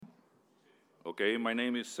Okay, my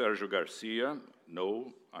name is Sergio Garcia.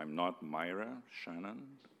 No, I'm not Myra Shannon.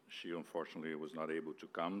 She unfortunately was not able to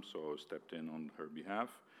come, so I stepped in on her behalf.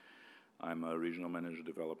 I'm a regional manager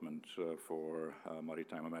development for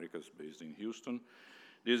Maritime Americas based in Houston.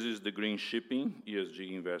 This is the Green Shipping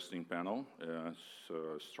ESG Investing Panel. It's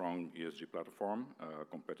a strong ESG platform, a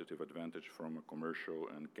competitive advantage from a commercial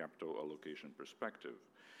and capital allocation perspective.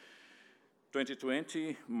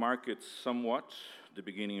 2020 marked somewhat the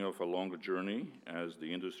beginning of a longer journey as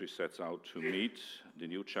the industry sets out to meet the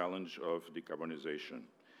new challenge of decarbonization.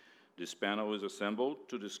 This panel is assembled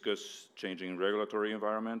to discuss changing regulatory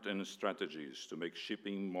environment and strategies to make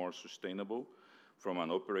shipping more sustainable from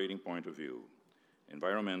an operating point of view.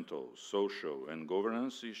 Environmental, social, and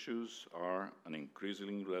governance issues are an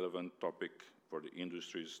increasingly relevant topic for the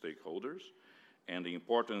industry's stakeholders, and the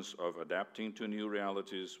importance of adapting to new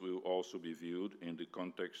realities will also be viewed in the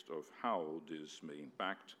context of how this may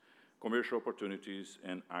impact commercial opportunities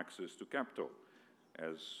and access to capital,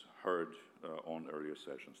 as heard on earlier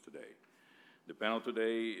sessions today. The panel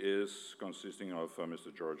today is consisting of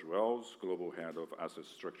Mr. George Wells, Global Head of Asset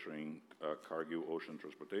Structuring, Cargill Ocean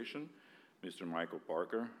Transportation, Mr. Michael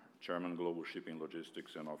Parker, Chairman, Global Shipping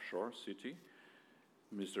Logistics and Offshore, Citi,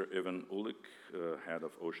 Mr. Evan Ulick, Head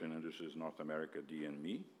of Ocean Industries North America,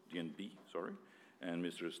 DNB, and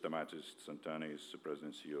Mr. Stamatis Tsantanis,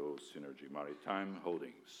 President and CEO of Synergy Maritime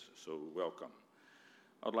Holdings. So welcome.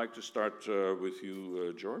 I'd like to start with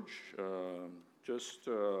you, George. Just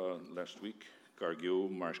last week, Cargill,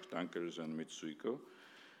 Maersk Tankers, and Mitsubishi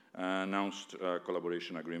announced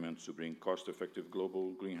collaboration agreements to bring cost-effective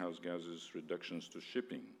global greenhouse gases reductions to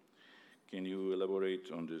shipping. Can you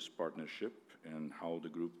elaborate on this partnership and how the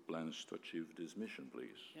group plans to achieve this mission,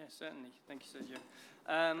 please? Yeah, certainly. Thank you,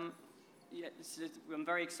 Sergio. I'm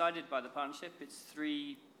very excited by the partnership. It's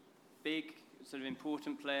three big, sort of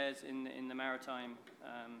important players in the maritime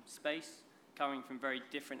space, coming from very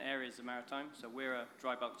different areas of maritime. So we're a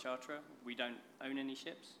dry bulk charterer. We don't own any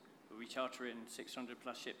ships, but we charter in 600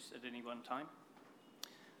 plus ships at any one time.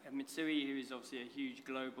 And Mitsui, who is obviously a huge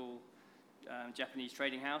global Japanese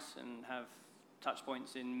trading house and have touch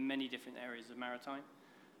points in many different areas of maritime.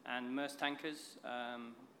 And Maersk Tankers,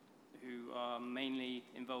 who are mainly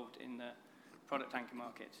involved in the product tanker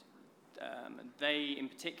market. They, in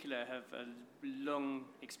particular, have a long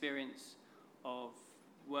experience of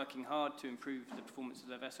working hard to improve the performance of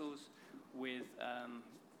their vessels with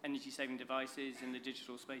energy-saving devices in the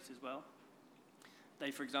digital space as well. They,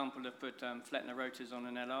 for example, have put Flettner rotors on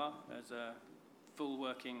an LR as a full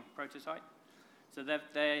working prototype. So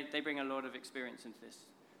they bring a lot of experience into this.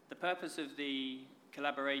 The purpose of the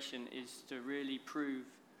collaboration is to really prove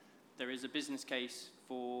there is a business case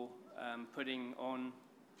for putting on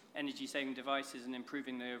energy-saving devices and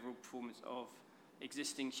improving the overall performance of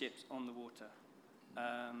existing ships on the water.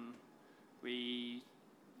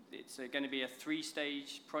 It's going to be a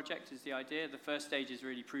three-stage project is the idea. The first stage is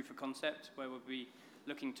really proof of concept, where we'll be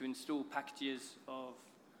looking to install packages of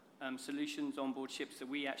solutions on board ships that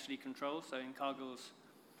we actually control. So in Cargill's,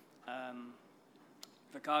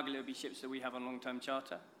 for Cargill, it'll be ships that we have on long-term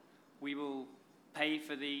charter. We will pay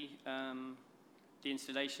for the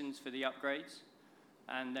installations, for the upgrades,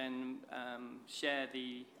 and then share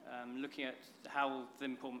looking at how the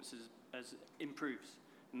performance improves.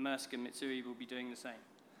 Maersk and Mitsui will be doing the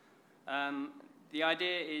same. The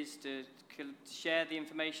idea is to share the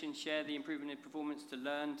information, share the improvement in performance, to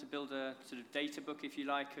learn, to build a sort of data book, if you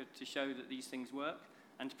like, to show that these things work,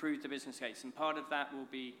 and to prove the business case. And part of that will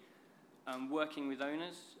be working with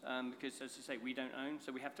owners, because, as I say, we don't own,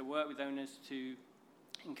 so we have to work with owners to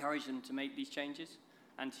encourage them to make these changes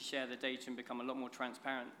and to share the data and become a lot more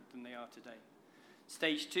transparent than they are today.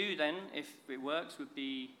 Stage 2, then, if it works, would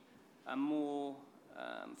be a more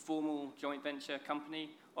formal joint venture company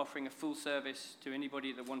offering a full service to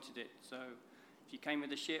anybody that wanted it. So if you came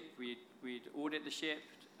with a ship, we'd audit the ship,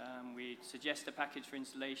 we'd suggest a package for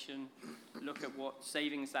installation, look at what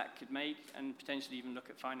savings that could make, and potentially even look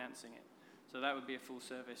at financing it. So that would be a full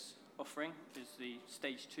service offering, is the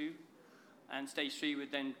stage 2. And stage 3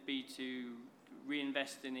 would then be to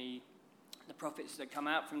reinvest in the profits that come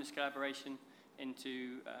out from this collaboration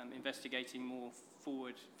into investigating more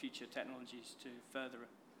forward future technologies to further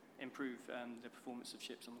improve the performance of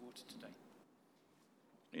ships on the water today.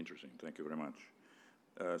 Interesting. Thank you very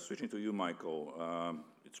much. Switching to you, Michael,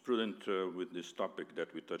 it's prudent with this topic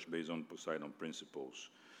that we touch base on Poseidon principles,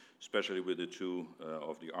 especially with the two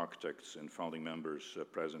of the architects and founding members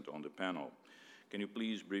present on the panel. Can you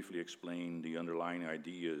please briefly explain the underlying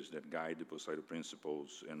ideas that guide the Poseidon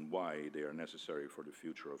principles and why they are necessary for the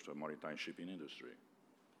future of the maritime shipping industry?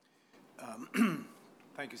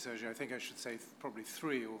 Thank you, Sergio. I think I should say probably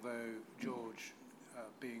three, although George,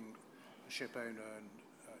 being a ship owner and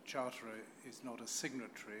charterer, is not a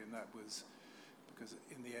signatory, and that was because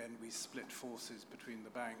in the end we split forces between the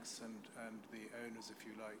banks and the owners, if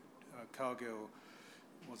you like. Cargill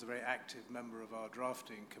was a very active member of our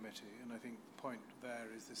drafting committee, and I think the point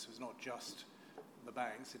there is this was not just the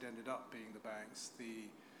banks, it ended up being the banks.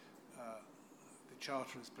 The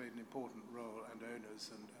charterers played an important role, and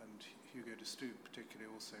owners, and Hugo de Stoop,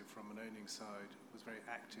 particularly also from an owning side, was a very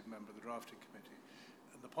active member of the drafting committee.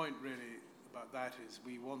 And the point really about that is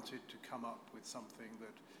we wanted to come up with something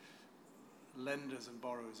that lenders and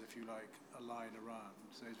borrowers, if you like, align around.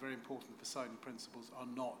 So it's very important that Poseidon Principles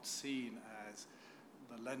are not seen as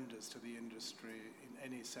the lenders to the industry in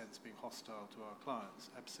any sense being hostile to our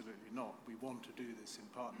clients. Absolutely not. We want to do this in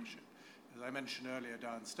partnership. As I mentioned earlier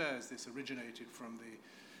downstairs, this originated from the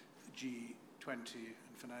G20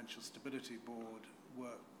 and Financial Stability Board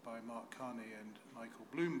work by Mark Carney and Michael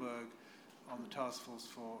Bloomberg on the Task Force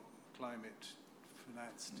for Climate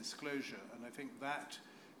Finance Disclosure. And I think that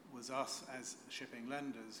was us as shipping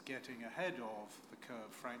lenders getting ahead of the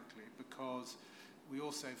curve, frankly, because we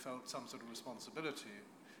also felt some sort of responsibility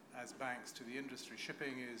as banks to the industry.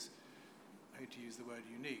 Shipping is, I hate to use the word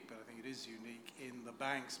unique, but I think it is unique in the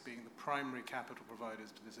banks being the primary capital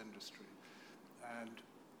providers to this industry. And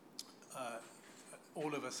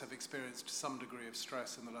all of us have experienced some degree of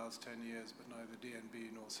stress in the last 10 years, but neither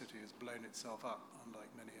DNB nor Citi has blown itself up, unlike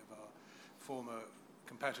many of our former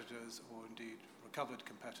competitors or indeed recovered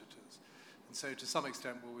competitors. And so to some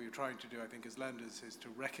extent what we were trying to do, I think, as lenders is to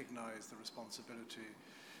recognize the responsibility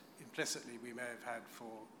implicitly we may have had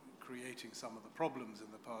for creating some of the problems in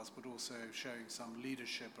the past, but also showing some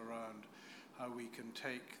leadership around how we can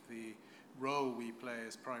take the role we play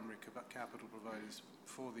as primary capital providers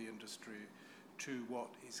for the industry to what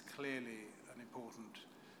is clearly an important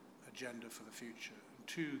agenda for the future. And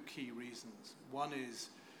two key reasons. One is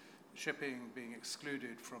shipping being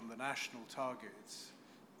excluded from the national targets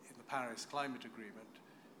in the Paris Climate Agreement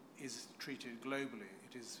is treated globally.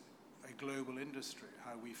 It is a global industry.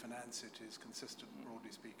 How we finance it is consistent, broadly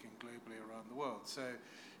speaking, globally around the world. So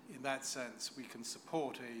in that sense, we can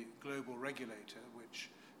support a global regulator, which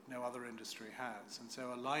no other industry has. And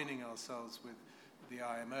so aligning ourselves with the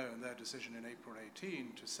IMO and their decision in April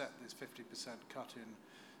 18 to set this 50% cut in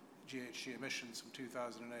GHG emissions from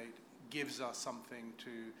 2008 gives us something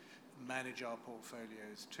to manage our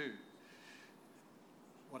portfolios too.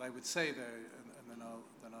 What I would say, though, and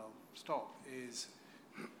then I'll stop, is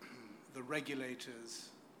the regulators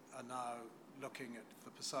are now looking at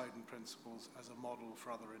the Poseidon Principles as a model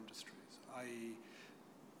for other industries, i.e.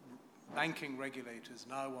 banking regulators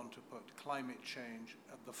now want to put climate change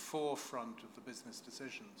at the forefront of the business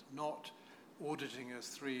decisions, not auditing us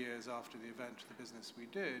 3 years after the event of the business we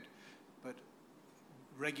did, but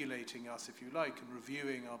regulating us, if you like, and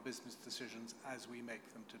reviewing our business decisions as we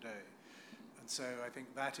make them today. And so I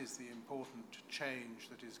think that is the important change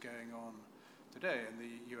that is going on today. And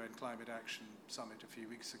the UN Climate Action Summit a few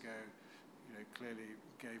weeks ago, clearly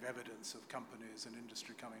gave evidence of companies and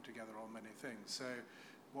industry coming together on many things. So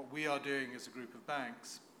what we are doing as a group of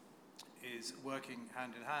banks is working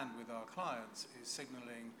hand in hand with our clients, is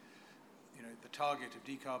signaling the target of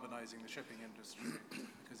decarbonizing the shipping industry,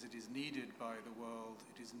 because it is needed by the world.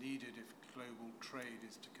 It is needed if global trade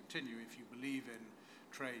is to continue. If you believe in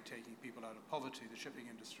trade taking people out of poverty, the shipping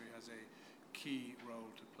industry has a key role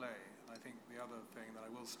to play. And I think the other thing that I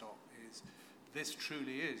will stop is this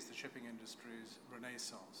truly is the shipping industry's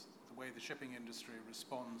renaissance. The way the shipping industry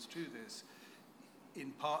responds to this in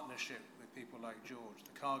partnership with people like George,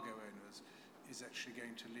 the cargo owners, is actually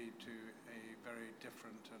going to lead to a very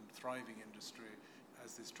different and thriving industry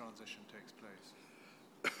as this transition takes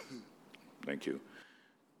place. Thank you.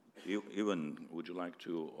 Ewan, would you like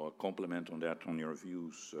to comment on that, on your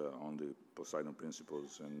views on the Poseidon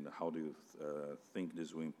Principles, and how do you think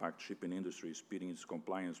this will impact shipping industry speeding its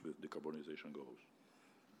compliance with decarbonization goals?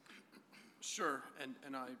 Sure,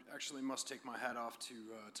 and I actually must take my hat off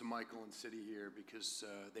to Michael and Citi here, because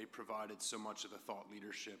they provided so much of the thought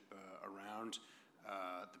leadership around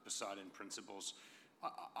the Poseidon Principles.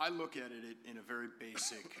 I look at it in a very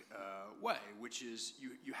basic way, which is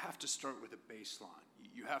you have to start with a baseline.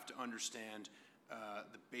 You have to understand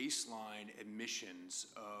the baseline emissions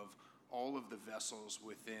of all of the vessels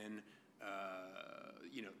within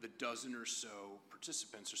the dozen or so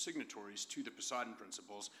participants or signatories to the Poseidon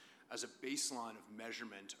Principles as a baseline of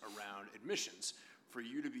measurement around emissions, for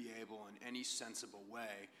you to be able in any sensible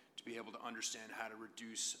way to be able to understand how to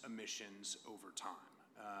reduce emissions over time.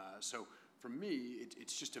 So for me,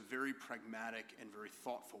 it's just a very pragmatic and very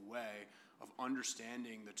thoughtful way of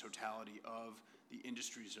understanding the totality of the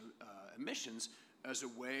industry's emissions as a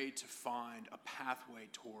way to find a pathway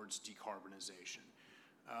towards decarbonization.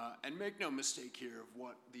 And make no mistake here of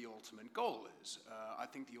what the ultimate goal is. I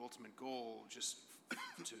think the ultimate goal, just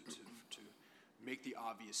to make the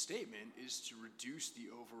obvious statement, is to reduce the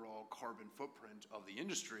overall carbon footprint of the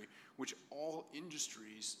industry, which all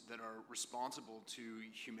industries that are responsible to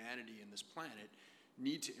humanity and this planet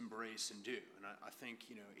need to embrace and do. And I think,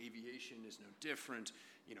 aviation is no different,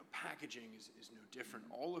 packaging is no different.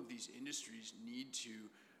 All of these industries need to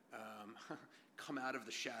come out of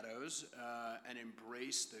the shadows and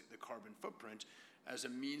embrace the carbon footprint as a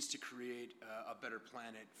means to create a better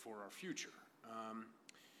planet for our future.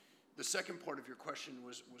 The second part of your question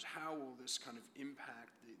was how will this kind of impact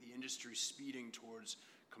the industry speeding towards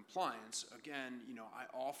compliance? Again, I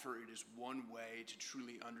offer it as one way to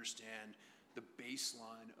truly understand the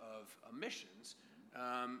baseline of emissions,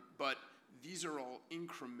 but these are all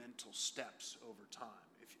incremental steps over time.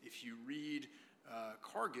 If you read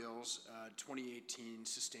Cargill's 2018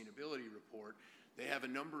 sustainability report, they have a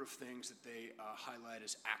number of things that they highlight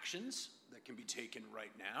as actions that can be taken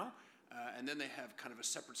right now. And then they have kind of a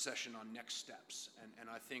separate session on next steps. And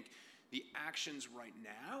I think the actions right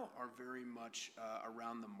now are very much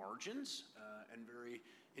around the margins and very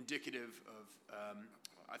indicative of,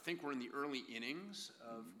 I think we're in the early innings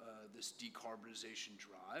of this decarbonization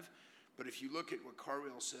drive. But if you look at what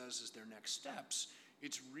Cargill says as their next steps,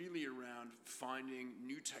 it's really around finding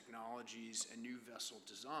new technologies and new vessel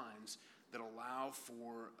designs that allow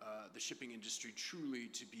for the shipping industry truly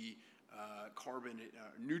to be carbon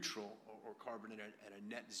neutral or carbon at a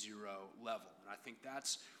net zero level. And I think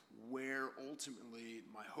that's where ultimately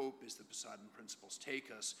my hope is the Poseidon Principles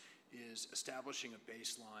take us, is establishing a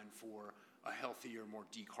baseline for a healthier, more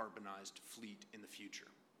decarbonized fleet in the future.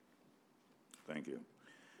 Thank you.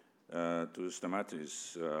 To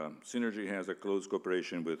Stamatis, Synergy has a close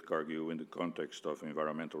cooperation with Cargill in the context of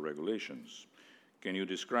environmental regulations. Can you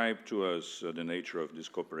describe to us the nature of this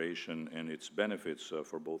cooperation and its benefits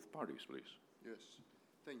for both parties, please? Yes,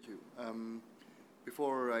 thank you.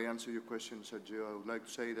 Before I answer your question, Sergio, I would like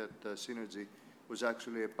to say that Synergy was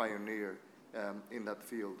actually a pioneer in that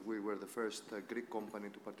field. We were the first Greek company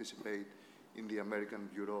to participate in the American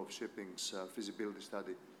Bureau of Shipping's feasibility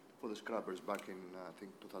study for the scrubbers back in, I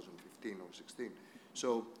think, 2015 or 16.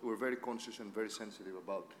 So we're very conscious and very sensitive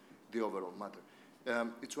about the overall matter.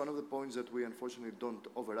 It's one of the points that we unfortunately don't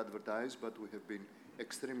over-advertise, but we have been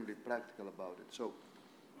extremely practical about it. So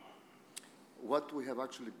what we have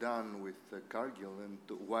actually done with Cargill, and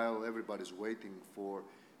while everybody's waiting for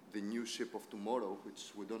the new ship of tomorrow,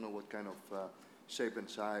 which we don't know what kind of shape and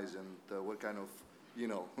size and what kind of,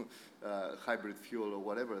 hybrid fuel or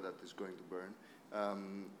whatever that is going to burn,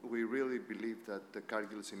 we really believe that the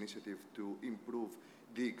Cargill's initiative to improve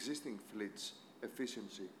the existing fleet's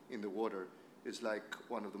efficiency in the water is like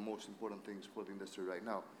one of the most important things for the industry right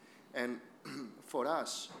now. And for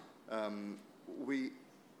us, we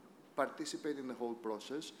participate in the whole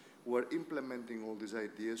process. We're implementing all these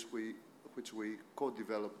ideas which we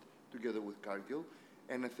co-developed together with Cargill.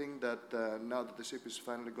 And I think that now that the ship is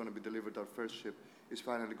finally going to be delivered, our first ship is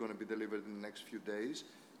finally going to be delivered in the next few days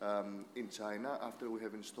in China, after we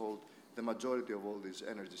have installed the majority of all these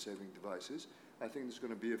energy-saving devices. I think it's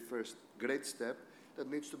going to be a first great step that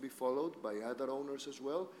needs to be followed by other owners as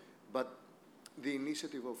well. But the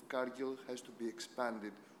initiative of Cargill has to be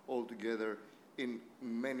expanded altogether in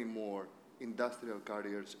many more industrial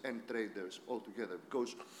carriers and traders altogether.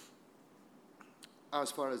 Because as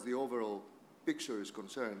far as the overall picture is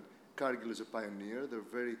concerned, Cargill is a pioneer. They're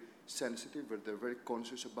very sensitive, they're very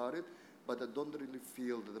conscious about it. But I don't really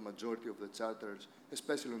feel that the majority of the charters,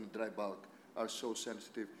 especially on the dry bulk, are so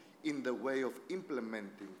sensitive in the way of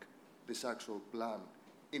implementing this actual plan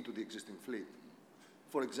into the existing fleet.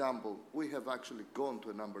 For example, we have actually gone to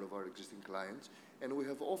a number of our existing clients and we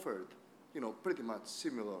have offered, pretty much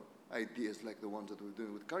similar ideas like the ones that we're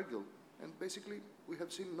doing with Cargill, and basically we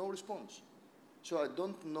have seen no response. So I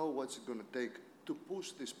don't know what's it going to take to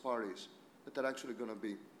push these parties that are actually going to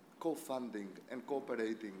be co-funding and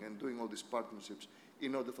cooperating and doing all these partnerships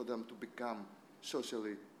in order for them to become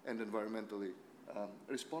socially and environmentally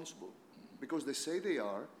responsible. Because they say they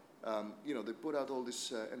are, they put out all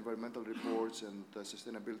these environmental reports and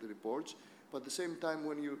sustainability reports, but at the same time,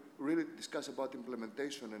 when you really discuss about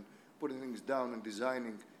implementation and putting things down and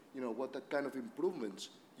designing, what kind of improvements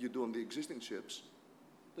you do on the existing ships,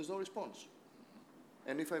 there's no response.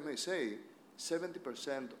 And if I may say,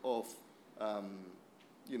 70% of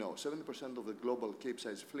 70% of the global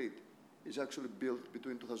Capesize fleet is actually built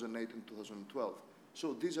between 2008 and 2012.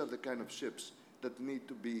 So these are the kind of ships that need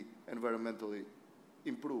to be environmentally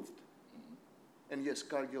improved. And yes,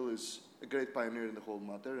 Cargill is a great pioneer in the whole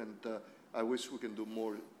matter, and I wish we can do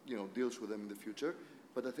more, deals with them in the future.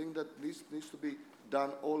 But I think that this needs to be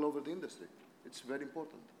done all over the industry. It's very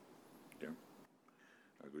important. Yeah,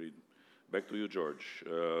 agreed. Back to you, George.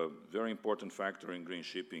 Very important factor in green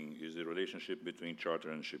shipping is the relationship between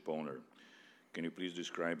charter and ship owner. Can you please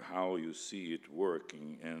describe how you see it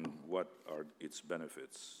working and what are its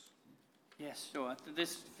benefits? Yes, sure.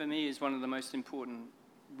 This, for me, is one of the most important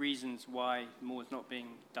reasons why more is not being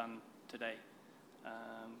done today.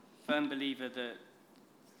 Firm believer that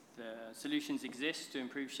the solutions exist to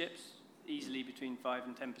improve ships, easily between 5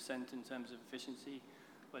 and 10% in terms of efficiency,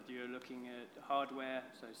 whether you're looking at hardware,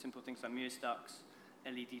 so simple things like Mewis ducts,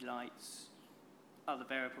 LED lights, other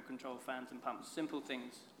variable control fans and pumps, simple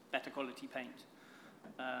things, better quality paint.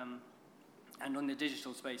 And on the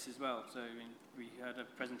digital space as well. So we had a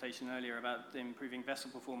presentation earlier about improving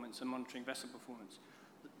vessel performance and monitoring vessel performance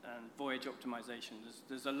and voyage optimization.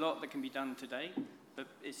 There's a lot that can be done today, but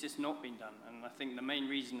it's just not been done. And I think the main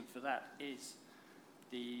reason for that is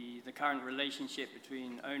the current relationship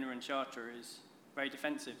between owner and charter is very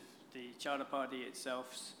defensive. The charter party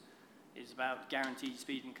itself is about guaranteed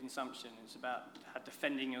speed and consumption. It's about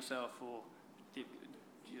defending yourself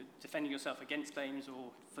against claims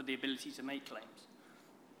or for the ability to make claims.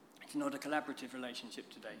 It's not a collaborative relationship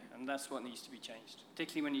today, and that's what needs to be changed,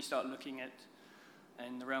 particularly when you start looking at,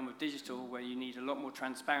 in the realm of digital, where you need a lot more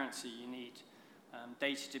transparency. You need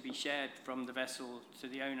data to be shared from the vessel to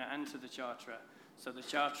the owner and to the charterer. So the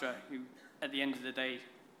charterer, who at the end of the day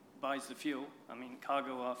buys the fuel, I mean,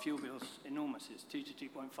 cargo, our fuel bill's enormous. It's $2 to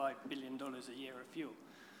 $2.5 billion a year of fuel.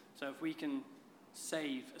 So if we can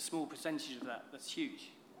save a small percentage of that, that's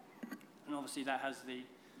huge. And obviously that has the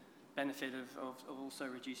benefit of also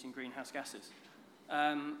reducing greenhouse gases.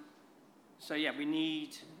 So yeah, we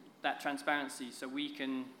need that transparency so we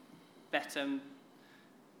can better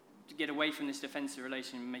get away from this defensive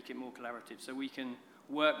relation and make it more collaborative. So we can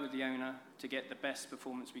work with the owner to get the best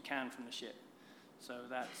performance we can from the ship. So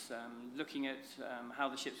that's looking at how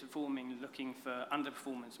the ship's performing, looking for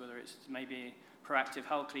underperformance, whether it's maybe proactive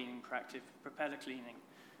hull cleaning, proactive propeller cleaning,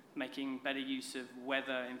 making better use of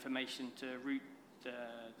weather information to route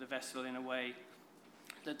the vessel in a way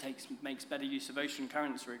that makes better use of ocean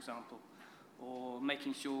currents, for example, or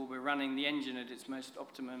making sure we're running the engine at its most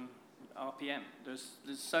optimum RPM. There's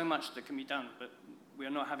so much that can be done, but we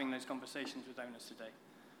are not having those conversations with owners today.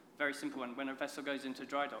 Very simple one. When a vessel goes into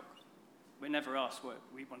dry dock, we're never asked what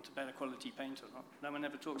we want a better quality paint or not. No one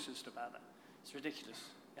ever talks to us about that. It's ridiculous.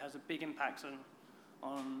 It has a big impact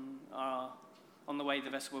on the way the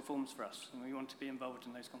vessel performs for us, and we want to be involved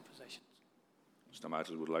in those conversations.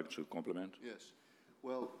 Stamatis would like to complement? Yes.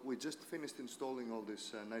 Well, we just finished installing all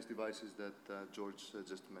these nice devices that George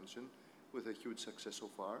just mentioned with a huge success so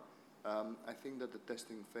far. I think that the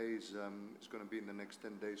testing phase is going to be in the next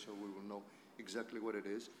 10 days, so we will know exactly what it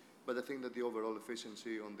is. But I think that the overall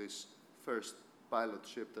efficiency on this first pilot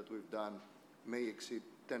ship that we've done may exceed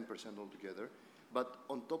 10% altogether. But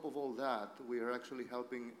on top of all that, we are actually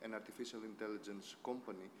helping an artificial intelligence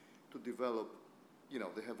company to develop,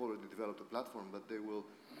 they have already developed a platform, but they will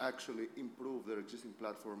actually improve their existing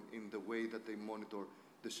platform in the way that they monitor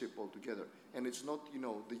the ship altogether. And it's not,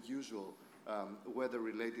 the usual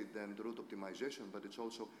weather-related and route optimization, but it's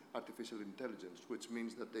also artificial intelligence, which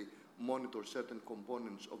means that they monitor certain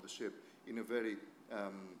components of the ship in a very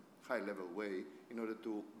high-level way in order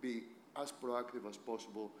to be as proactive as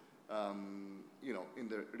possible, in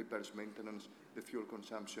the repairs, maintenance, the fuel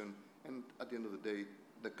consumption, and at the end of the day,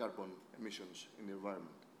 the carbon emissions in the environment.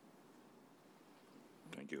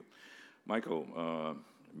 Thank you. Michael, $1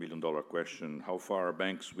 million question. How far are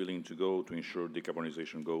banks willing to go to ensure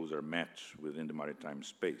decarbonization goals are met within the maritime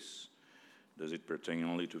space? Does it pertain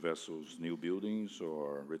only to vessels, new buildings,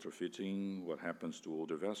 or retrofitting? What happens to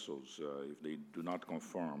older vessels if they do not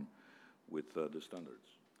conform with the standards?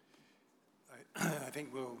 I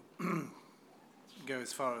think we'll go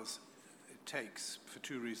as far as it takes for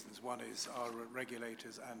two reasons. One is our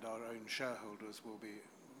regulators and our own shareholders will be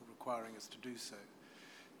requiring us to do so.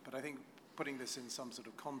 But I think putting this in some sort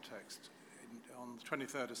of context, on the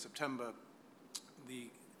 23rd of September, the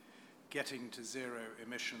Getting to Zero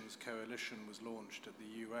Emissions Coalition was launched at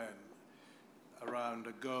the UN around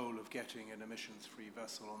a goal of getting an emissions-free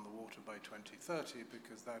vessel on the water by 2030,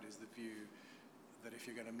 because that is the view that if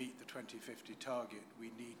you're going to meet the 2050 target,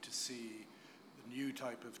 we need to see the new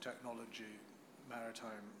type of technology,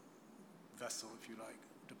 maritime vessel, if you like,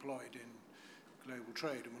 deployed in global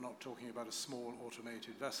trade. And we're not talking about a small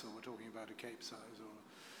automated vessel. We're talking about a Cape size or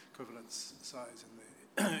equivalent size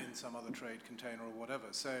in some other trade container or whatever.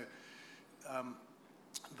 So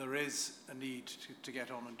there is a need to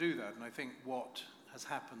get on and do that. And I think what has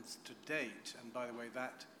happened to date, and by the way,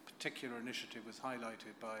 that particular initiative was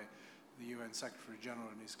highlighted by the UN Secretary General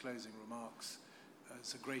in his closing remarks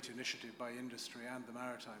as a great initiative by industry and the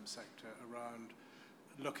maritime sector around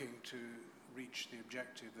looking to reach the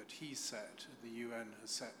objective that he set, the UN has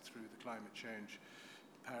set through the climate change,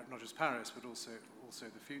 not just Paris, but also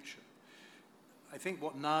the future. I think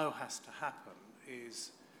what now has to happen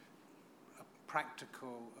is a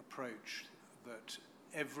practical approach that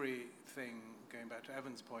everything, going back to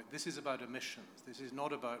Evan's point, this is about emissions, this is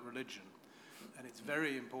not about religion. And it's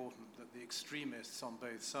very important that the extremists on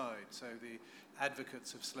both sides, so the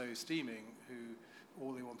advocates of slow steaming, who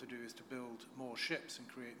all they want to do is to build more ships and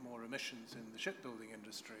create more emissions in the shipbuilding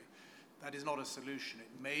industry, that is not a solution.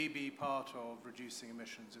 It may be part of reducing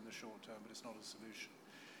emissions in the short term, but it's not a solution.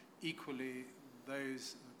 Equally,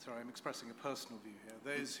 I'm expressing a personal view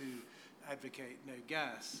here, those who advocate no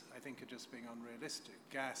gas, I think, are just being unrealistic.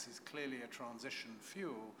 Gas is clearly a transition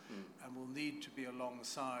fuel and will need to be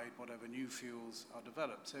alongside whatever new fuels are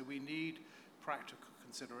developed. So we need practical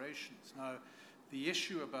considerations. Now, the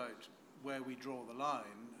issue about where we draw the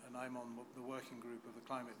line, and I'm on the working group of the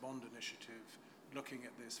Climate Bond Initiative looking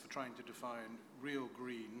at this for trying to define real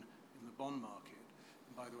green in the bond market.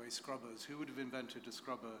 And by the way, scrubbers, who would have invented a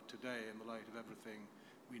scrubber today in the light of everything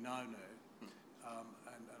we now know?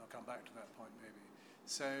 And I'll come back to that point maybe.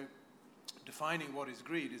 So defining what is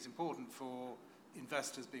green is important for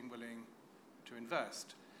investors being willing to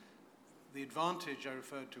invest. The advantage I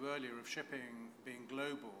referred to earlier of shipping being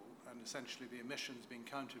global and essentially the emissions being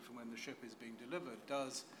counted from when the ship is being delivered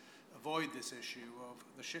does avoid this issue of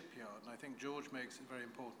the shipyard. And I think George makes a very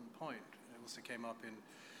important point. It also came up in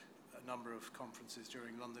a number of conferences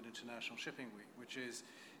during London International Shipping Week, which is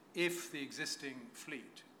if the existing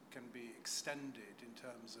fleet can be extended in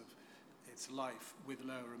terms of its life with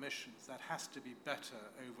lower emissions, that has to be better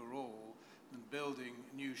overall than building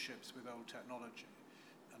new ships with old technology.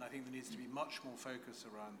 And I think there needs to be much more focus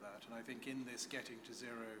around that. And I think in this Getting to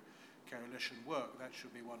Zero coalition work, that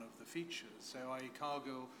should be one of the features. So IE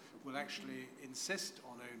Cargill will actually insist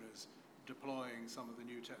on owners deploying some of the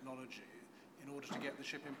new technology in order to get the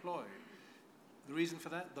ship employed. The reason for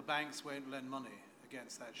that, the banks won't lend money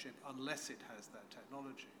against that ship unless it has that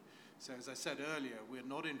technology. So as I said earlier, we're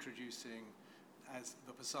not introducing, as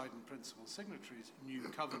the Poseidon Principles signatories, new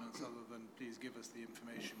covenants other than please give us the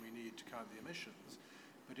information we need to count the emissions.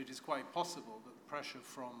 But it is quite possible that the pressure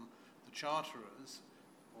from the charterers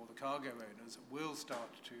or the cargo owners will start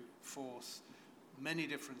to force many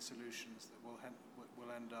different solutions that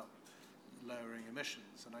will end up lowering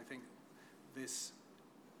emissions. And I think this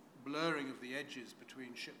blurring of the edges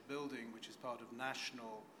between shipbuilding, which is part of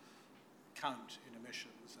national count in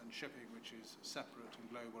emissions, and shipping, which is separate and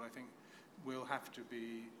global, I think will have to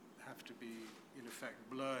be in effect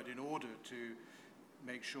blurred in order to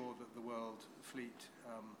make sure that the world fleet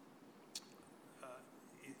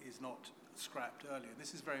is not scrapped earlier.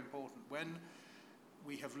 This is very important. When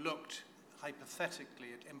we have looked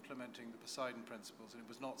hypothetically at implementing the Poseidon Principles, and it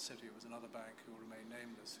was not Citi, it was another bank who will remain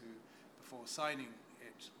nameless, who before signing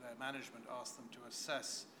it, their management asked them to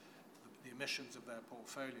assess the emissions of their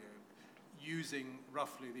portfolio using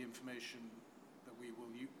roughly the information that we will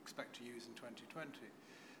expect to use in 2020.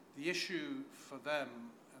 The issue for them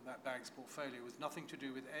and that bank's portfolio was nothing to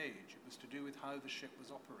do with age. It was to do with how the ship was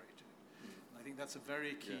operated. And I think that's a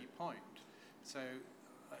very key point. So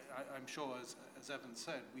I'm sure, as Evan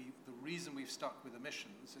said, the reason we've stuck with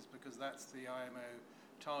emissions is because that's the IMO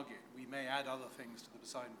target. We may add other things to the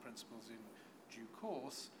Poseidon Principles in due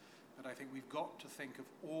course, but I think we've got to think of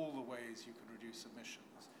all the ways you can reduce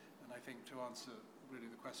emissions. And I think to answer really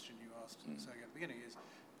the question you asked at the beginning is,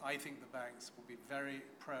 I think the banks will be very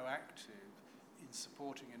proactive in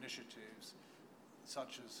supporting initiatives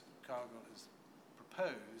such as Cargill has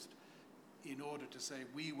proposed in order to say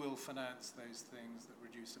we will finance those things that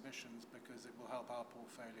reduce emissions because it will help our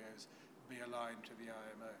portfolios be aligned to the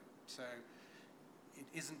IMO. So it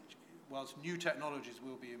isn't, whilst new technologies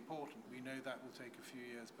will be important, we know that will take a few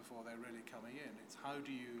years before they're really coming in. It's how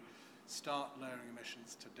do you start lowering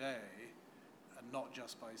emissions today and not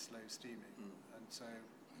just by slow steaming. And so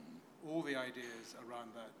all the ideas around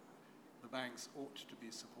that, the banks ought to be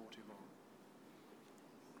supportive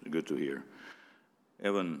of. Good to hear.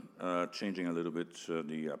 Evan, changing a little bit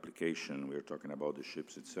the application, we're talking about the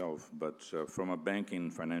ships itself, but from a banking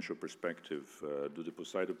financial perspective, do the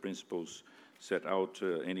Poseidon Principles set out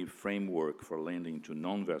any framework for lending to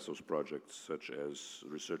non-vessels projects, such as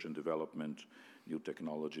research and development, new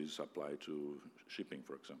technologies applied to shipping,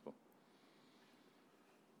 for example?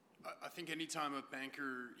 I think anytime a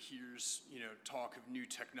banker hears, talk of new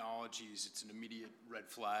technologies, it's an immediate red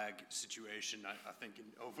flag situation. I think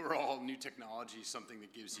overall, new technology is something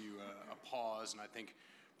that gives you a pause, and I think,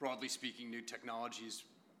 broadly speaking, new technology is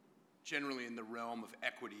generally in the realm of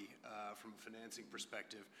equity from a financing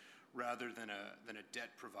perspective, rather than a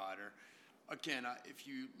debt provider. Again, if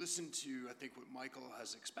you listen to, I think, what Michael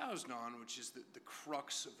has espoused on, which is the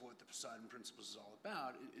crux of what the Poseidon Principles is all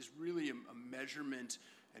about, is really a measurement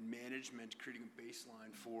and management, creating a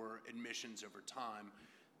baseline for admissions over time.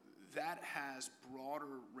 That has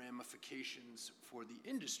broader ramifications for the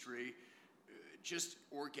industry, just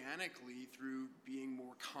organically through being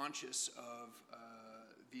more conscious of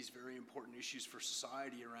these very important issues for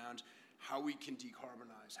society around how we can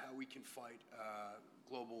decarbonize, how we can fight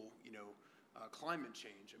global, climate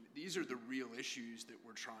change. I mean, these are the real issues that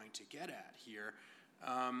we're trying to get at here.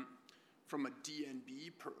 From a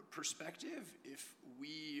DNB perspective, if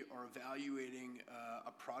we are evaluating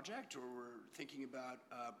a project or we're thinking about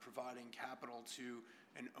providing capital to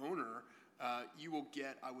an owner, you will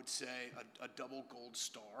get, I would say, a double gold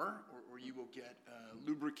star, or you will get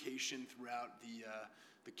lubrication throughout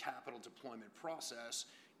the capital deployment process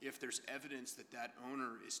if there's evidence that that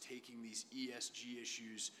owner is taking these ESG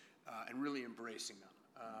issues and really embracing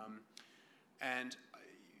them. And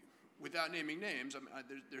without naming names,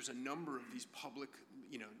 there's a number of these public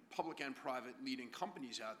and private leading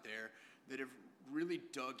companies out there that have really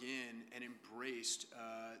dug in and embraced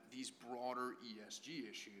these broader ESG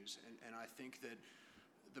issues. And I think that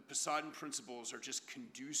the Poseidon Principles are just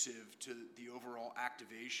conducive to the overall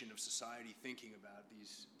activation of society thinking about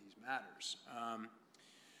these matters.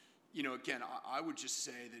 Again, I would just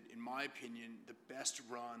say that, in my opinion, the best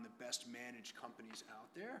run, the best managed companies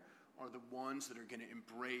out there are the ones that are going to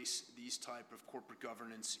embrace these type of corporate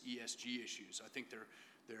governance ESG issues. I think their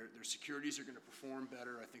securities are going to perform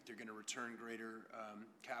better. I think they're going to return greater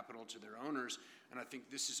capital to their owners. And I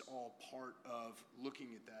think this is all part of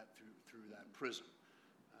looking at that through that prism.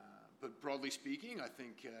 But broadly speaking, I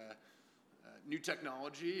think new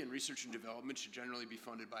technology and research and development should generally be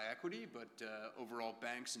funded by equity, but overall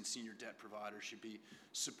banks and senior debt providers should be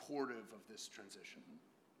supportive of this transition.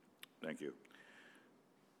 Thank you.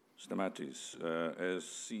 Stamatis, as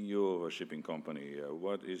CEO of a shipping company,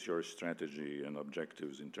 what is your strategy and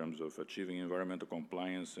objectives in terms of achieving environmental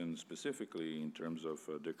compliance and specifically in terms of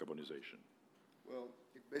decarbonization? Well,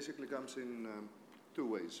 it basically comes in two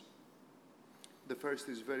ways. The first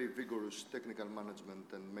is very vigorous technical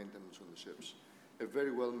management and maintenance on the ships. A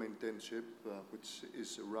very well-maintained ship, which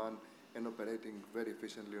is run and operating very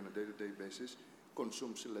efficiently on a day-to-day basis,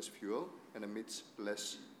 consumes less fuel and emits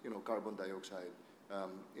less, carbon dioxide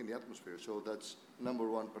in the atmosphere. So that's number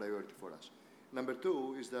one priority for us. Number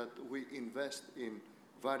two is that we invest in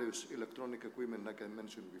various electronic equipment, like I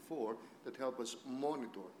mentioned before, that help us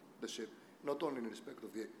monitor the ship, not only in respect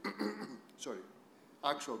of the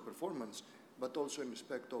actual performance, but also in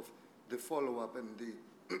respect of the follow-up and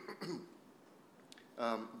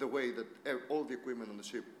the way that all the equipment on the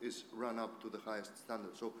ship is run up to the highest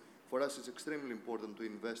standard. So for us, it's extremely important to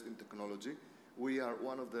invest in technology. We are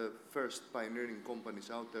one of the first pioneering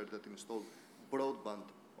companies out there that installed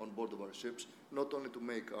broadband on board of our ships, not only to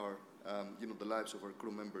make our, the lives of our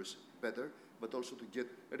crew members better, but also to get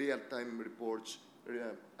real-time reports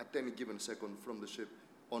at any given second from the ship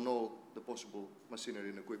on all the possible machinery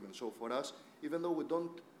and equipment. So for us, even though we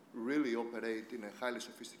don't really operate in a highly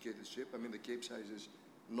sophisticated ship, the Capesize is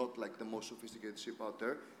not like the most sophisticated ship out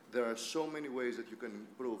there, there are so many ways that you can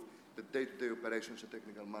improve the day-to-day operations and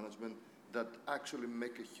technical management that actually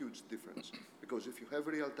make a huge difference. Because if you have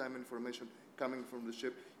real-time information coming from the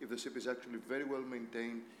ship, if the ship is actually very well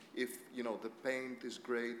maintained, if the paint is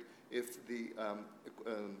great, if the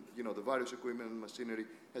various equipment and machinery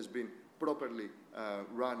has been properly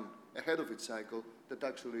run ahead of its cycle, that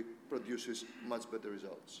actually produces much better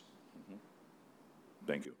results. Mm-hmm.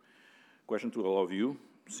 Thank you. Question to all of you,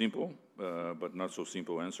 simple, but not so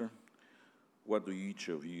simple answer. What do each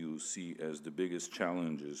of you see as the biggest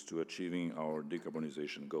challenges to achieving our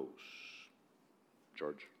decarbonization goals?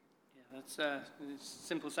 George? Yeah, that's it's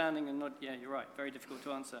simple sounding and not, yeah, you're right, very difficult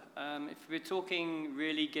to answer. If we're talking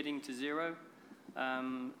really getting to zero,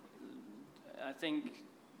 I think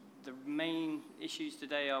the main issues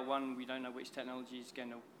today are, one, we don't know which technology is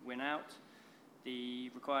going to win out.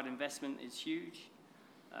 The required investment is huge.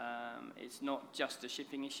 It's not just a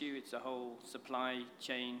shipping issue, it's a whole supply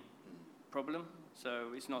chain problem.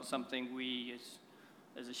 So it's not something we as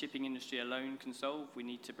as a shipping industry alone can solve. We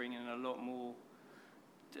need to bring in a lot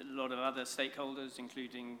of other stakeholders,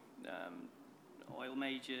 including oil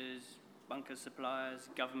majors, bunker suppliers,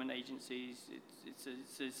 government agencies.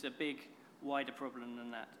 It's a big, wider problem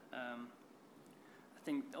than that. I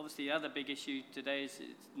think obviously the other big issue today is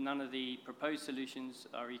none of the proposed solutions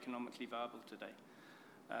are economically viable today.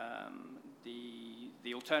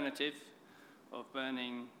 The alternative of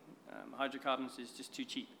burning hydrocarbons is just too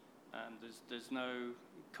cheap. There's no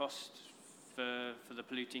cost for the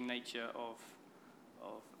polluting nature of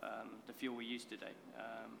the fuel we use today.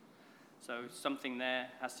 So something there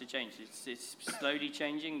has to change. It's slowly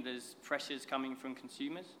changing. There's pressures coming from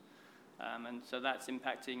consumers, and so that's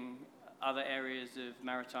impacting other areas of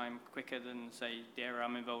maritime quicker than, say, the area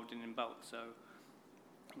I'm involved in bulk. So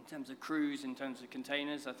in terms of cruise, in terms of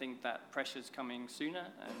containers, I think that pressure's coming sooner,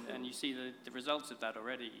 and you see the results of that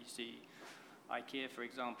already. You see IKEA, for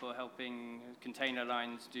example, helping container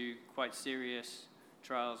lines do quite serious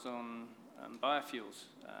trials on biofuels.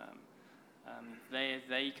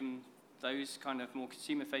 Those kind of more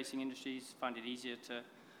consumer-facing industries find it easier to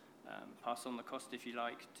pass on the cost, if you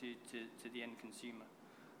like, to the end consumer.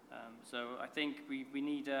 So I think we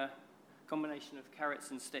need a combination of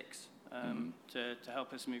carrots and sticks to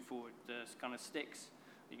help us move forward. The kind of sticks,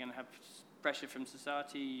 you're going to have pressure from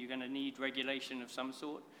society, you're going to need regulation of some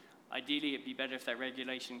sort. Ideally, it'd be better if that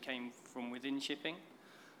regulation came from within shipping.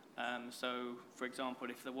 So, for example,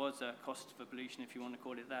 if there was a cost for pollution, if you want to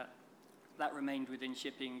call it that remained within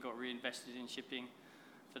shipping, got reinvested in shipping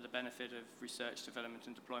for the benefit of research, development,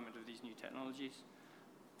 and deployment of these new technologies.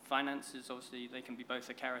 Finances, obviously, they can be both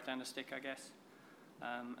a carrot and a stick, I guess.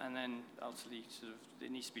 And then, ultimately, sort of, it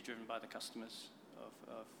needs to be driven by the customers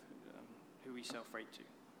of who we sell freight to.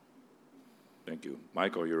 Thank you.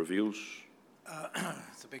 Michael, your views?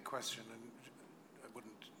 It's a big question, and I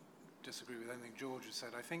wouldn't disagree with anything George has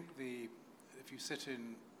said. I think if you sit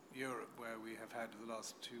in Europe, where we have had the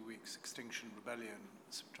last 2 weeks Extinction Rebellion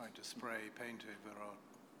trying to spray paint over our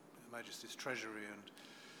Majesty's Treasury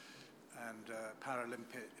and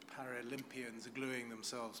Paralympians gluing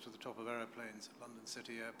themselves to the top of aeroplanes at London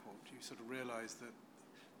City Airport, you sort of realize that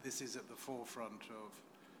this is at the forefront of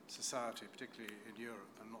society, particularly in Europe.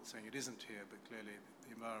 I'm not saying it isn't here, but clearly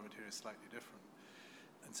the environment here is slightly different.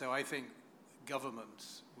 And so I think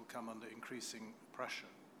governments will come under increasing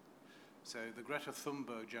pressure. So the Greta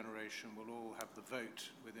Thunberg generation will all have the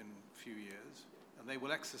vote within a few years, and they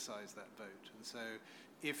will exercise that vote. And so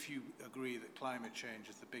if you agree that climate change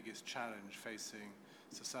is the biggest challenge facing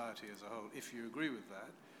society as a whole, if you agree with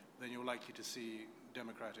that, then you're likely to see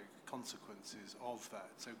democratic consequences of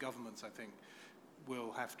that. So governments, I think,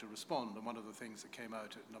 will have to respond. And one of the things that came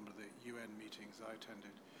out at a number of the UN meetings I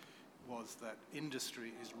attended was that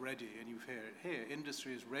industry is ready, and you hear it here,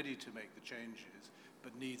 industry is ready to make the changes,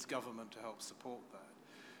 but needs government to help support that.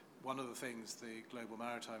 One of the things the Global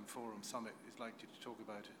Maritime Forum Summit is likely to talk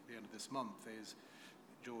about at the end of this month is,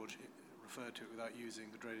 George referred to it without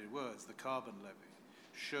using the dreaded words, the carbon levy.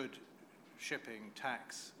 Should shipping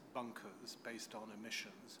tax bunkers based on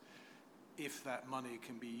emissions if that money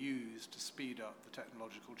can be used to speed up the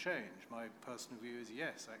technological change? My personal view is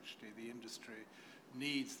yes, actually, the industry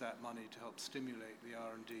needs that money to help stimulate the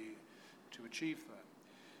R&D to achieve that.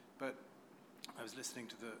 But I was listening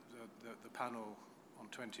to the panel on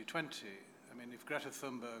 2020. I mean, if Greta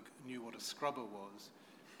Thunberg knew what a scrubber was,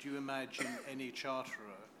 do you imagine any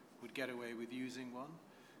charterer would get away with using one?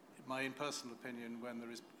 In my personal opinion, when there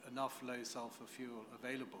is enough low sulfur fuel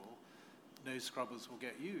available, no scrubbers will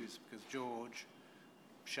get used, because George,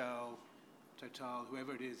 Shell, Total,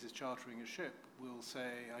 whoever it is chartering a ship, will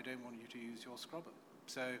say, I don't want you to use your scrubber.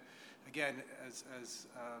 So again, as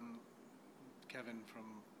Kevin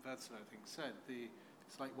from Wärtsilä, I think, said,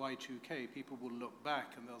 it's like Y2K. People will look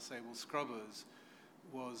back and they'll say, well, scrubbers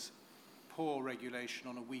was poor regulation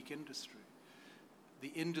on a weak industry.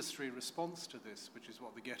 The industry response to this, which is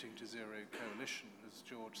what the Getting to Zero Coalition, as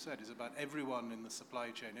George said, is about everyone in the supply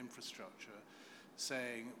chain infrastructure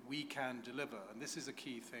saying we can deliver. And this is a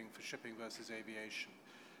key thing for shipping versus aviation.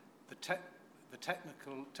 The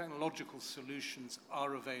technological solutions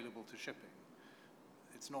are available to shipping.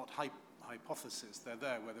 It's not hypothesis. They're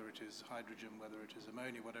there, whether it is hydrogen, whether it is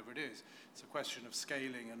ammonia, whatever it is. It's a question of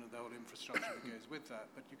scaling and the whole infrastructure that goes with that.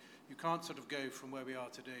 But you can't sort of go from where we are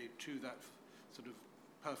today to that sort of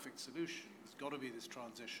perfect solution. There's got to be this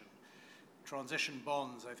transition. Transition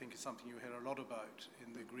bonds, I think, is something you hear a lot about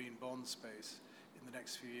in the green bond space in the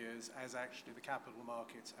next few years, as actually the capital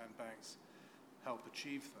markets and banks help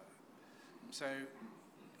achieve that. So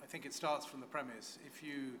I think it starts from the premise, if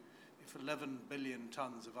 11 billion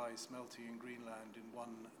tons of ice melting in Greenland in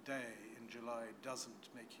one day in July doesn't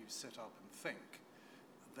make you sit up and think,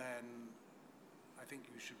 then I think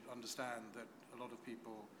you should understand that a lot of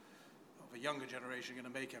people of a younger generation are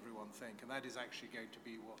going to make everyone think, and that is actually going to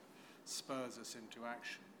be what spurs us into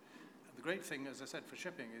action. And the great thing, as I said, for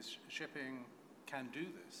shipping is shipping can do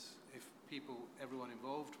this. If people, everyone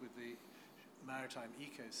involved with the maritime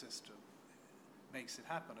ecosystem makes it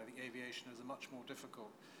happen. I think aviation is a much more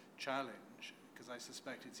difficult challenge, because I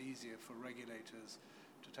suspect it's easier for regulators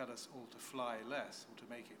to tell us all to fly less or to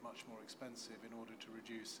make it much more expensive in order to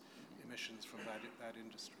reduce emissions from that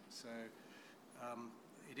industry. So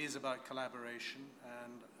it is about collaboration,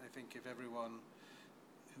 and I think if everyone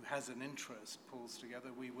who has an interest pulls together,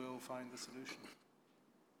 we will find the solution.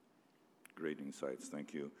 Great insights,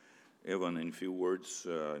 thank you. Evan, in few words,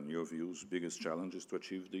 in your views, biggest challenges to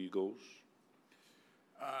achieve the goals?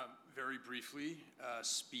 Very briefly,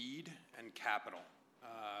 speed and capital.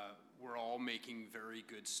 We're all making very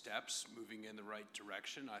good steps, moving in the right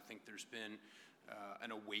direction. I think there's been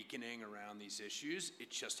an awakening around these issues. It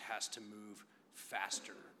just has to move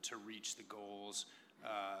faster to reach the goals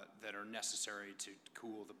that are necessary to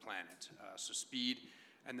cool the planet. So speed,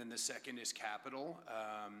 and then the second is capital.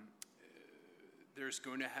 There's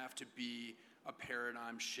going to have to be a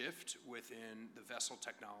paradigm shift within the vessel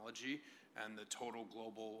technology and the total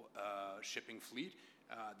global shipping fleet.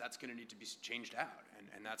 That's going to need to be changed out,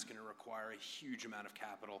 and that's going to require a huge amount of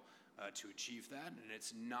capital to achieve that, and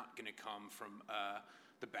it's not going to come from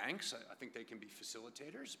the banks. I think they can be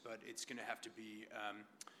facilitators, but it's going to have to be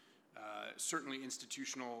certainly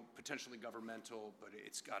institutional, potentially governmental, but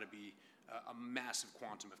it's got to be a massive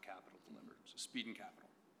quantum of capital delivered, so speed and capital.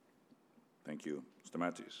 Thank you. Mr.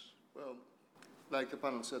 Mattis. Well, like the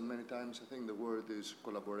panel said many times, I think the word is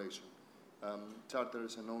collaboration.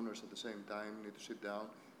 Charters and owners at the same time need to sit down.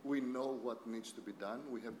 We know what needs to be done.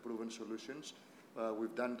 We have proven solutions.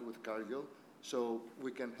 We've done it with Cargill. So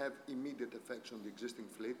we can have immediate effects on the existing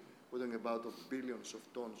fleet. We're talking about billions of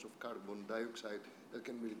tons of carbon dioxide that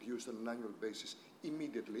can be reduced on an annual basis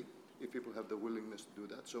immediately if people have the willingness to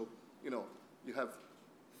do that. So, you have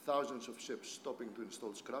thousands of ships stopping to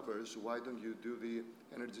install scrubbers. Why don't you do the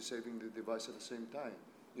energy saving device at the same time?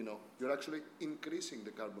 You're actually increasing the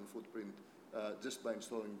carbon footprint just by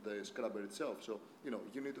installing the scrubber itself. So,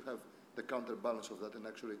 you need to have the counterbalance of that and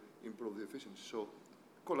actually improve the efficiency. So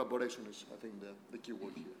collaboration is, I think, the key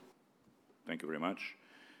word here. Thank you very much.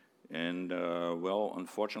 And, well,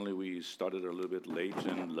 unfortunately, we started a little bit late,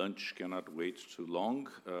 and lunch cannot wait too long.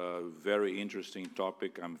 Very interesting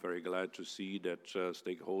topic. I'm very glad to see that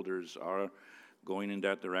stakeholders are going in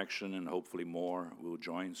that direction, and hopefully more will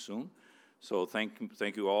join soon. So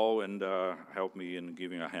thank you all, and help me in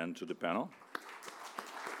giving a hand to the panel.